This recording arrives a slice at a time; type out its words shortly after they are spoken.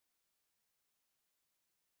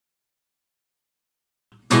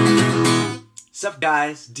Sup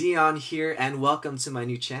guys, Dione here and welcome to my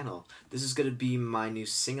new channel. This is going to be my new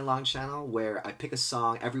sing-along channel where I pick a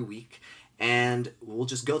song every week and we'll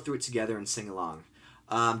just go through it together and sing along.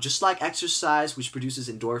 Just like exercise, which produces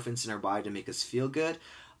endorphins in our body to make us feel good,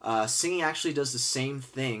 singing actually does the same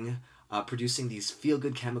thing, producing these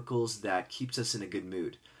feel-good chemicals that keeps us in a good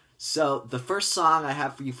mood. So the first song I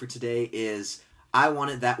have for you for today is I Want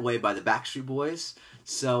It That Way by the Backstreet Boys.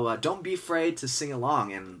 So don't be afraid to sing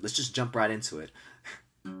along and let's just jump right into it.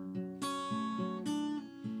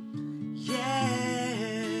 Yeah,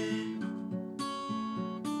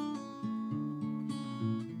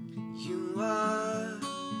 you are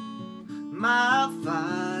my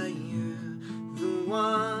fire, the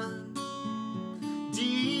one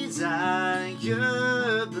desire,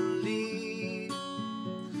 believe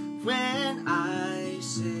when I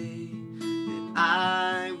say that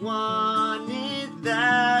I want it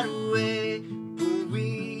that way, but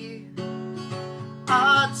we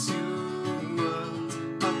are two worlds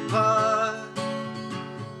apart,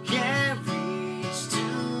 can't reach to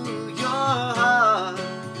your heart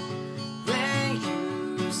when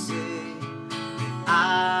you say that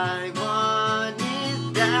I want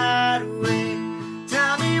it that way.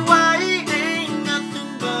 Tell me why it ain't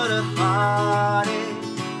nothing but a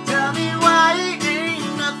heartache. Tell me why it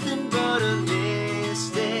ain't nothing but a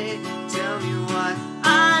mistake. Tell me why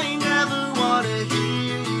I never wanna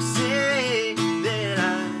hear you say that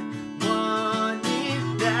I want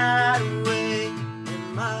it that way.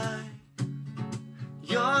 Am I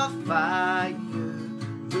your fire,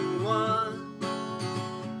 the one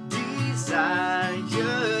desire?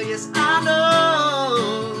 Yes, I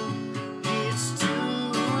know it's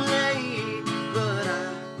too late, but I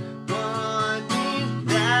want it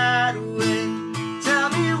that way. Tell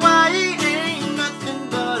me why it ain't nothing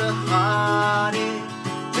but a heartache.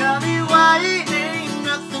 Tell me why it ain't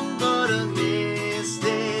nothing but a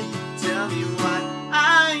mistake. Tell me why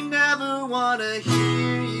I never wanna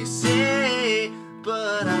hear you say,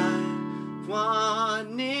 but I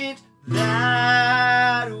want it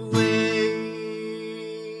that way.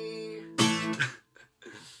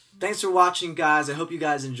 Thanks for watching, guys. I hope you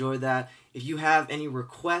guys enjoyed that. If you have any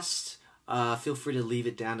requests, feel free to leave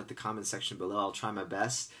it down at the comment section below. I'll try my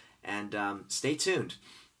best. And stay tuned.